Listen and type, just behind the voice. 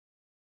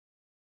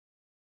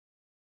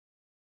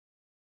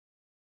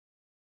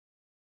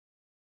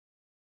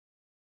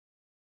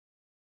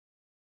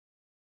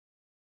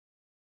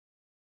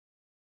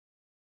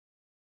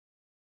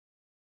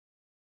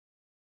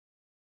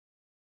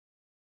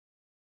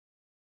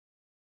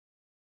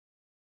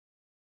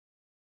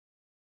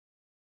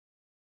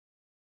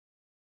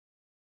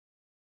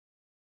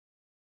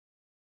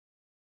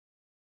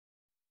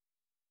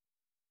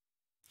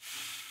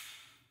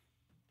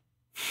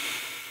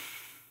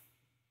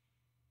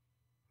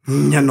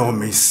Minha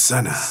nome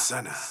sana.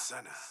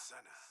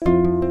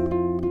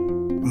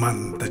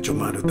 Manta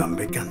chumaru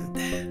também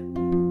Canté.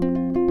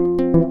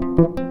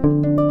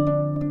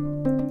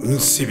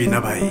 Nsibina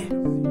bai.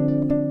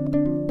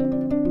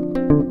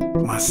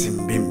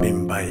 Masim bim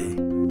bim bai.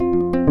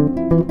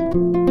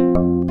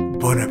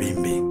 Bona bim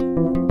bim.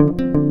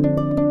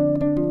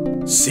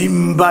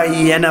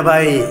 Simbai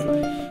enabai.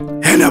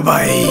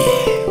 Enabai.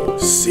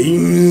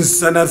 Sim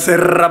sana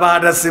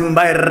serrabada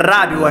simbai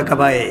radio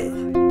acabai.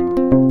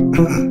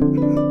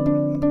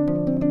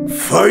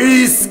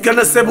 Faisca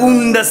na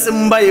segunda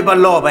simbai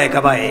baloba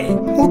acabai.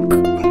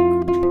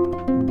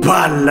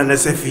 Balla na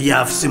se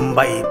fiaf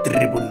simbai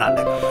tribunal.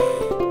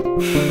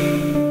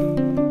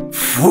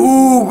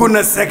 Fugo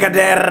na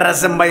secaderra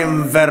simbai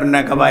inverno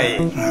acabai.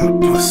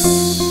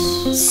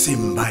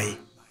 Simbai.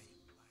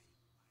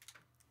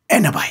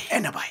 Enabai.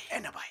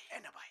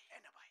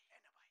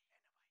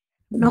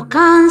 No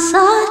cansa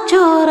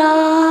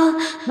llorar,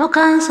 no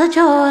cansa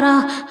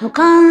llorar, no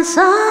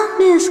cansa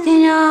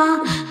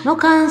mesquinha, no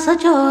cansa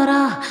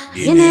llorar.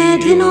 Guiné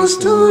de nós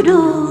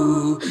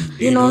tudo,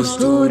 de nós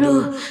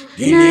tudo,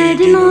 Guiné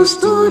de nós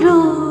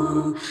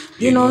tudo,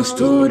 de nós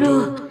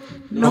tudo.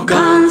 No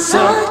cansa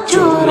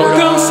llorar, no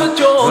cansa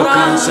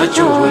llorar, no cansa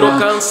llorar, no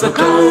cansa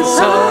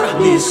llorar,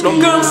 no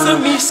cansa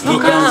mesquinha, no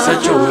cansa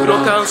llorar,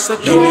 no cansa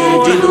llorar.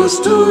 Guiné de nós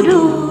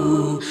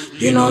tudo,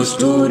 de nós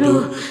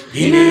tudo,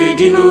 Guiné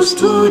de nós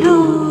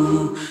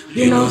tudo,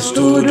 de nós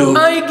tudo.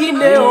 Ai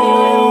Guiné,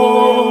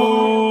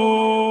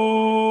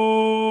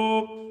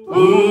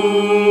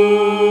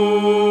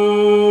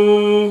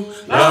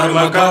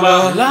 L'arma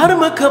acaba,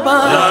 l'arma acaba,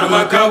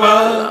 l'arma acaba,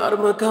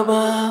 l'arma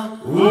acaba.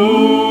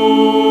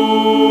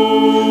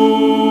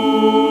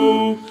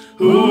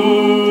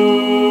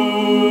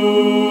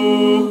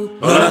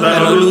 Hora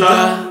da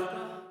luta.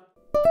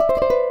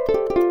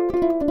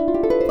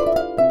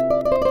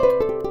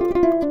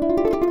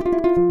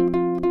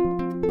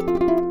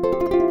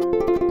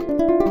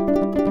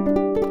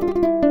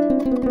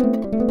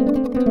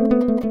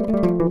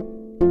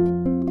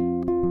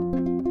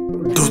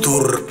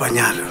 Doutor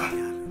Panhado,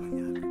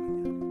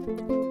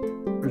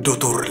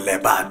 doutor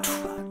Lebado,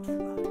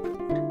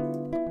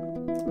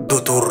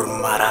 doutor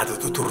Marado,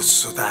 doutor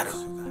Sodaro,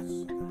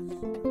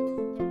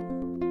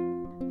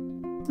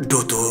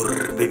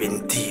 doutor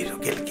Beventiro,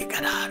 aquele que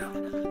cararam,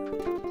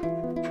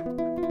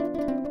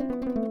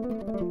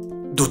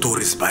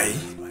 doutores Bai,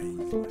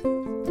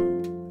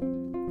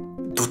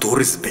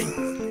 doutores Bem,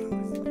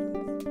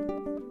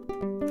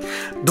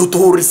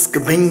 doutores que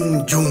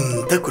bem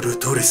junta com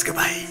doutores que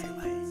vai.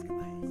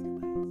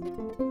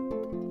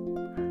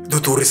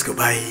 Doutores que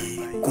vai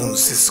com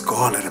se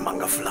escola de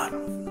manga flano.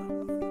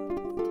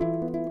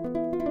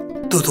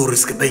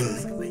 Doutores que vem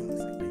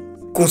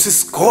com se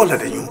escola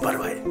de um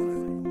parvai.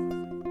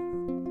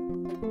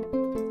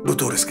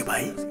 Doutores que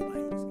vai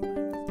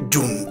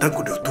junta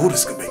com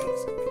doutores que vem.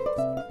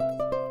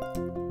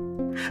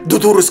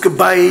 Doutores que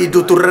vai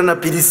doutorana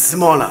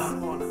pedismola.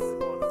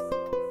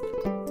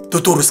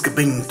 Doutores que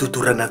vem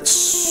doutorana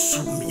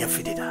sumia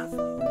fedida.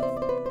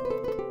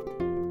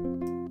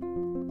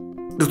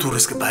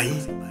 Doutores que vai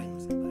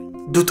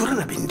doutora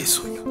na bem de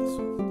sonho.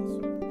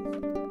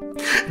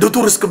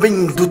 Doutores que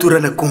vêm, doutora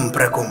na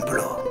compra,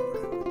 complô.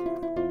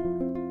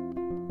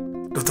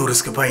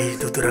 Doutores que vai,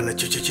 doutora na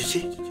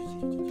chichi.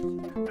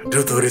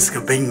 Doutores que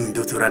vêm,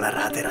 doutora na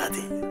rate.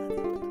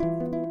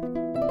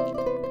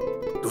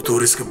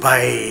 Doutores que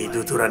vai,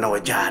 doutora na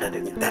wajada da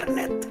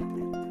internet.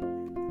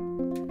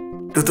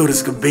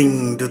 Doutores que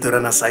vêm, doutora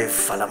na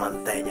saifa la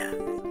mantenha.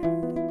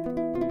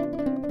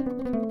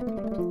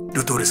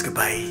 Doutores que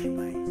vai,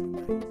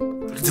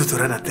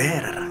 doutora na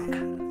terra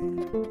arranca.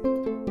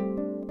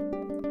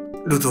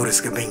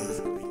 Doutores que vêm,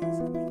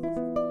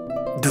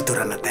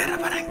 doutora na terra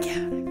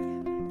baranquia.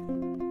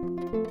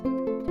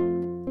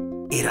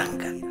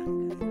 Iranca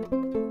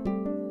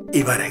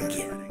e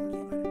baranquia.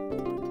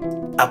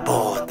 A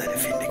bota de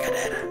fim de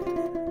cadeira.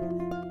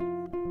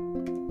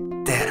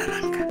 Terra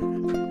arranca.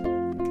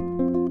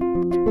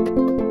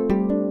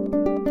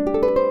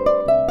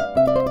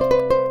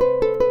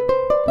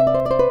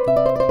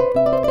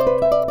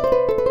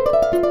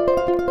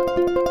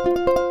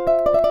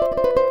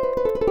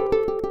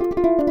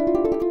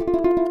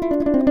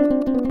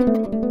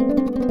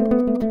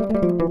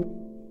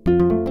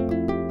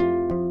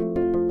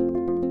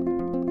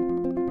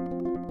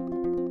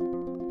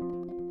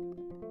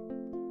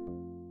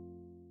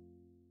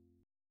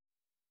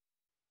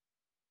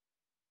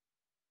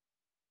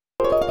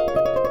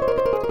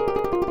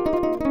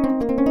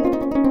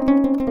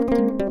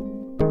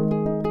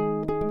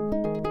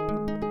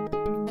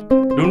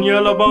 Dunia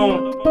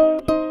labão,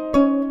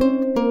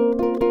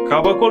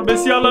 caba col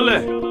bestial ale,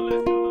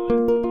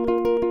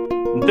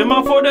 não tem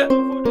mais fode,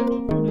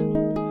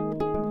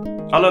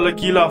 ala la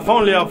kila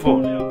fon le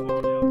afo,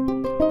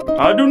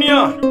 a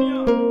dunia.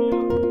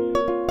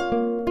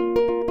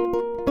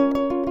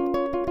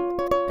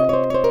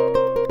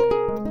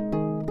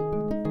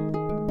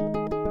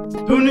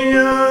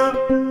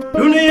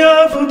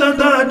 Dunia futa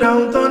da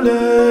down tale.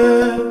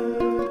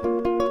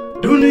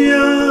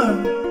 Dunia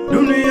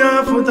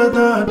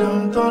futada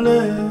dantole.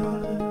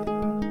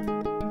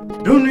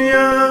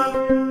 Dunia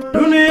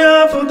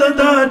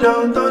futada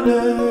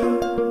dantole.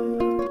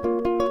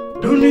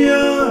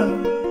 Dunia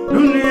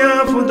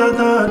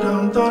futada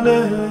dantole.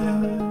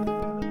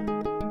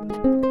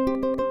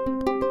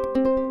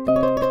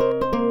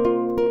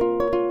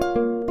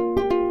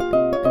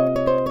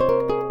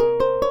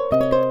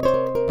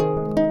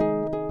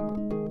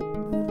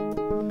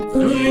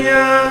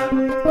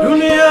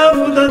 Dunia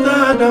futada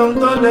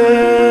dantole.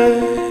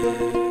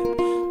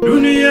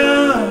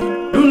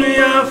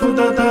 Dunia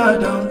futada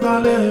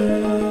dantole.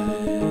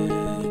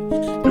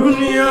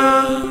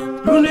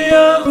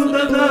 Dunia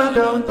futada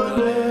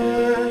dantole.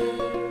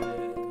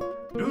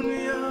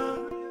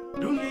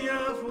 Dunia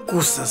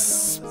coisas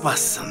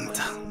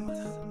passando.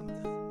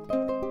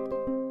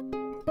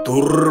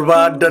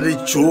 Turbada de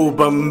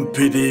chuva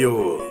pediu.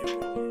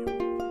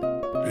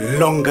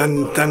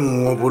 Longantang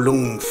o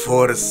bulung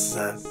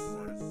força.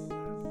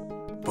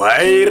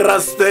 Pai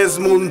rastes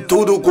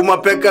tudo como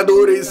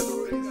pecadores.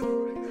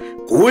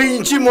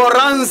 Quinci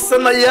morança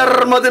na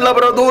arma de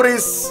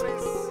labradores.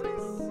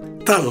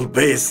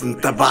 Talvez não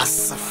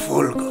tabassa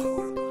folgo.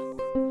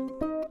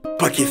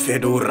 Pa que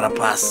fedura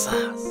passa.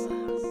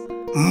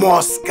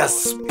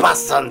 Moscas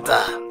passanta.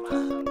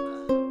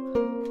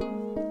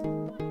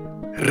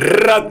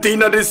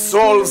 Ratina de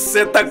sol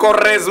seta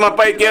corresma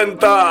pai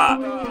quenta.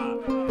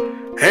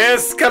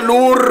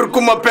 Escalur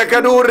como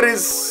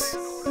pecadores.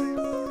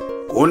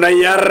 Una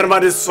arma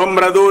de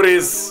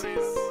sombradores.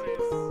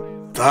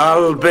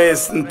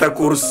 Talvez não ta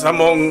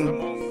cursamon.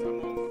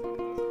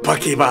 Pa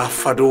que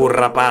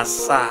bafadura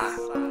passa.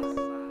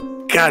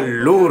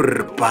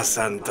 Calor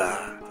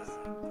passanta.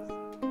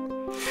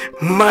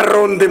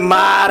 Marrom de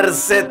mar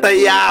seta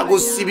iago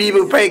se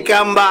vive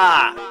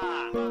peicamba.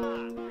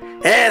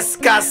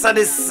 Escassa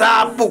de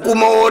sapo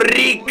como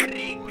oric.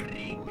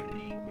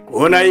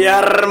 Una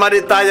arma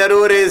de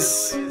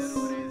talhadores.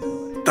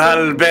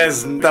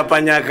 Talvez da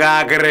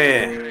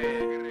panhacagre.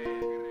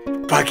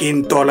 Pa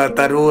quinto la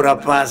tarura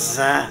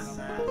passa.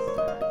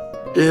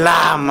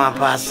 Lama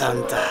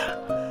passanta.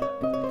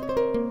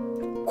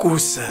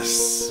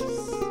 Coisas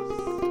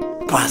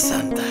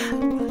passanta.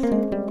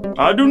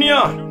 A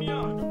dunia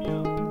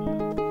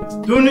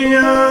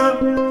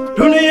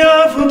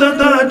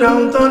futada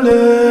dantole.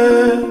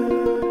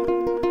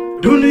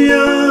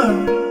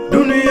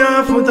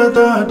 Dunia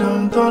futada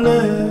dantole.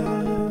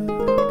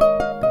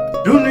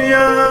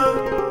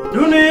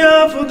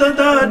 Dunia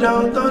futada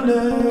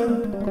dantole.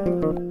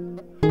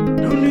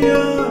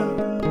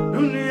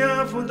 Dunia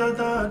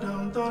futada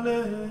dantole.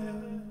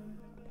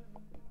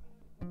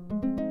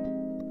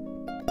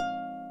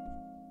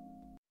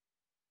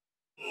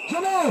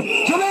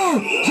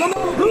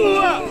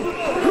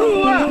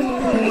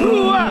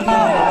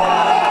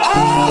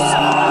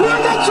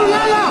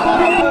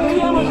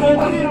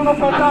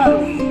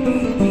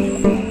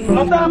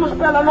 Lutamos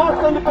pela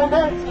nossa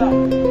independência,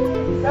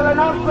 pela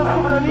nossa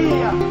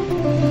soberania,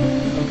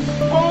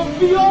 com o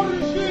pior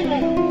regime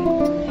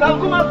que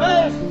alguma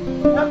vez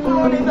a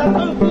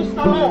colonização se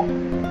instalou.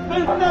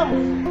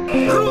 Vencemos!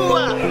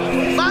 Rua!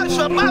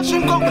 Baixo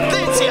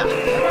incompetência!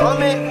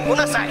 Homem,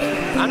 uma sai.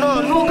 A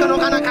nós nunca não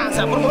ganha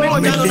cansa, porque o já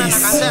não na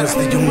canseira.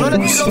 Não é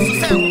de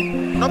sossego,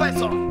 não vai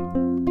só.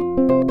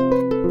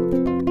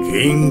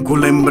 Quem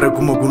lembra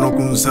como kuno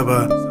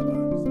kunsaba?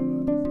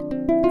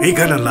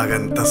 Ika na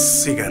laganta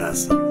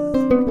sigaras.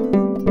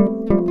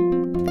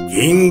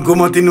 Quem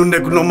como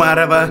tinunde kuno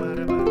maraba?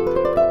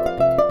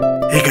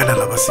 Ika na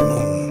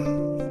labasimon.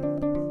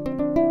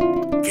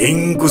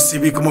 Quem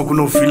kusibi como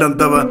kuno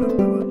filantaba?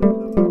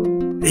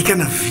 Ika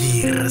na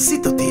vir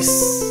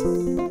sitotis.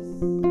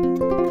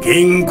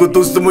 Quem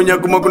testemunha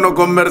como kuno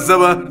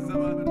conversaba?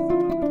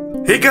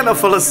 Ika na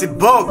fala si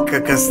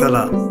boca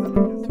castela.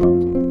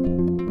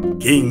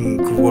 Quem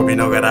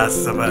kuobino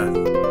garasaba?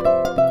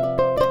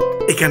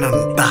 Ika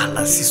não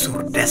tala si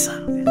surdesa.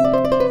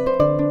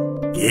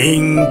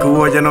 Quem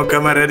cuoja no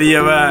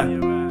camararia va.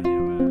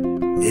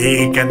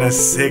 Ika na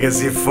cega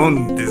si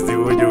fontes de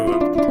olho.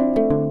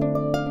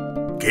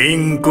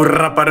 Quem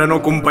curra para não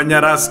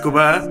acompanhar asco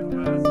va.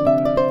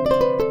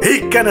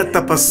 Ika na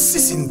tapa si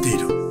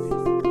sentido.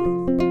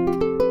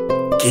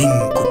 Quem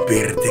cu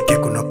perde que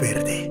cu não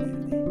perde.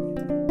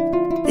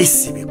 E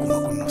se vê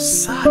como cu não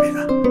sabe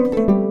va.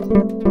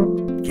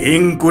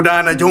 Quem cu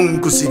dana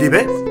jonku si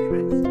dibe.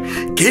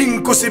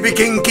 Quem kusibi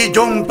quem que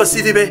jompa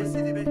si dibe.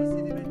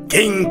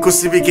 Quem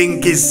kusibi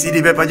quem que si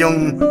dibe pa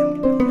jom.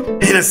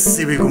 E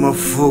nascibi como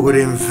fogo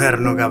de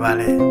inferno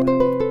cabale.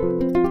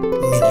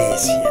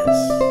 Milícias.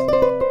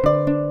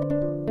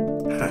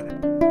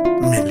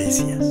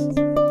 Milícias.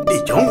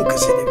 E jom que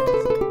si dibe.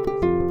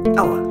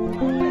 Awa.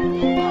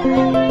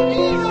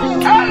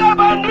 Cada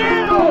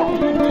bandido!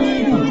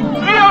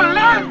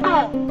 Violento!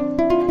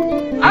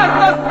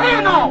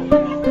 Assassino!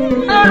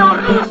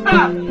 Terrorista!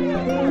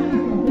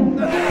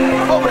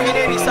 Pobre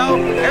Guiné-Bissau,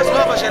 essa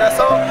nova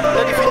geração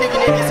de defender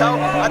Guiné-Bissau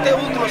até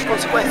últimas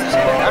consequências.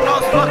 A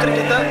nós não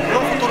acredita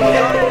num futuro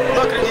melhor,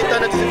 não acredita ajuda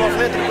no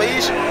desenvolvimento do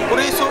país. Por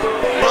isso,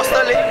 nós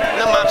estamos ali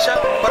na marcha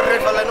para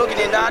revelar a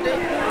identidade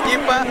e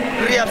para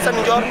realçar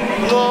melhor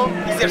no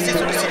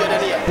exercício de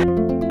cidadania.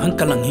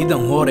 Ankalang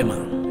hidang horema,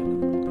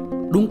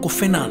 dungko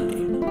fenande,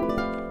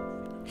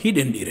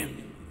 hiden direm,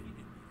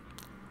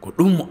 ko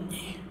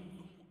dumonyi.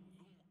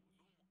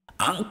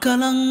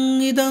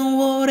 Ankalang hidang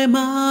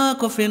horema,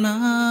 ko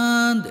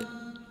fenande,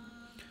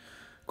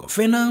 ko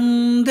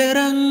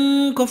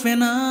fenanderang, ko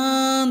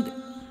fenande.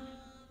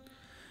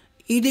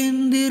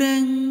 Hiden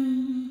direng,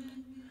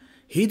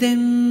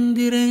 hiden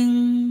direng,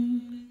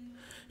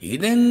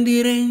 hiden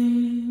direng,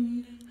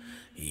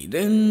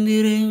 hiden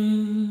direng.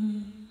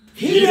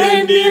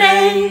 Hiden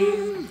direng,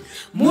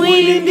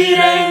 muilin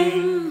direng,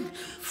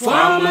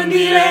 faman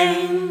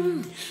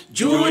direng,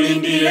 julin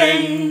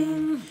direng.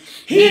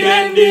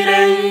 Hiden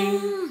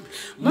direng,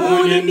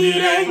 muilin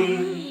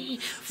direng,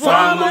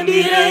 faman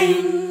direng,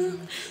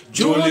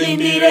 julin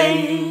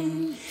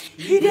direng.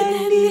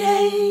 Hiden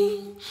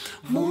direng,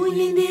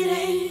 muilin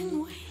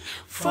direng,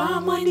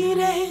 faman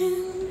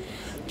direng,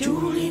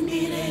 julin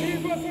direng.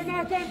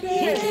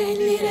 Hiden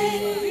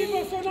direng,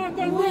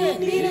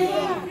 muilin direng.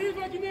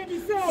 Viva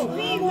Guiné-Bissau!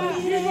 Viva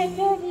o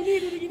povo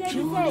unido de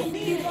Guiné-Bissau!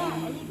 Viva!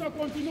 A luta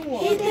continua!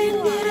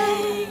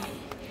 Idendirei,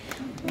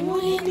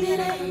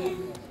 muindirei,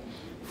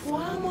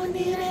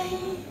 fuamondirei,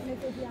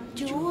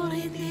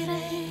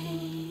 jurindirei.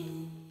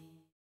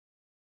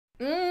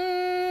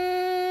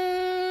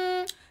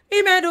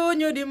 E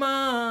medonho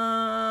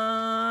demais,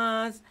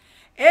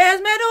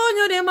 es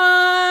medonho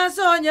demais,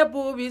 sonha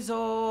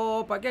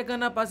pubiso, pa que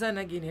cana passa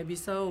na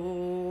Guiné-Bissau.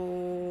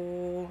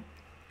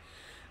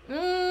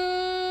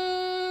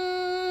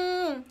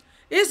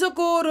 Isso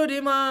curo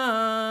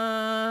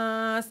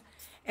demais,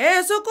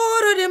 isso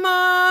curo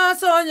demais,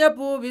 sonha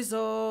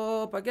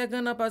pubiso, pa que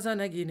cana passa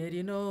na Guiné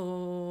de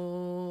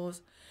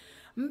nós.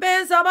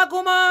 Pensava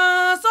como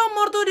sou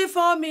morto de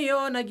fome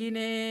eu na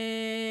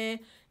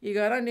Guiné, e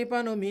garante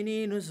para no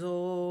menino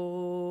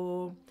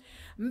sou.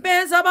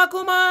 Pensava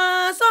como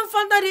sou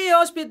falta de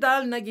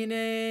hospital na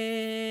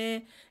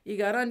Guiné, e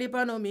garante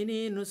para no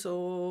menino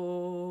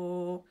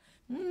sou.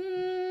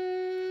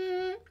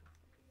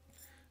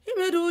 E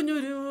medonho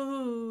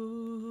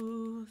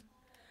demais,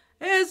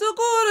 é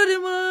socorro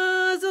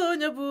demais,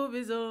 sonha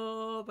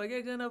pubiso, pa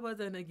que cana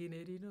passa na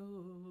Guiné de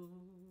nós.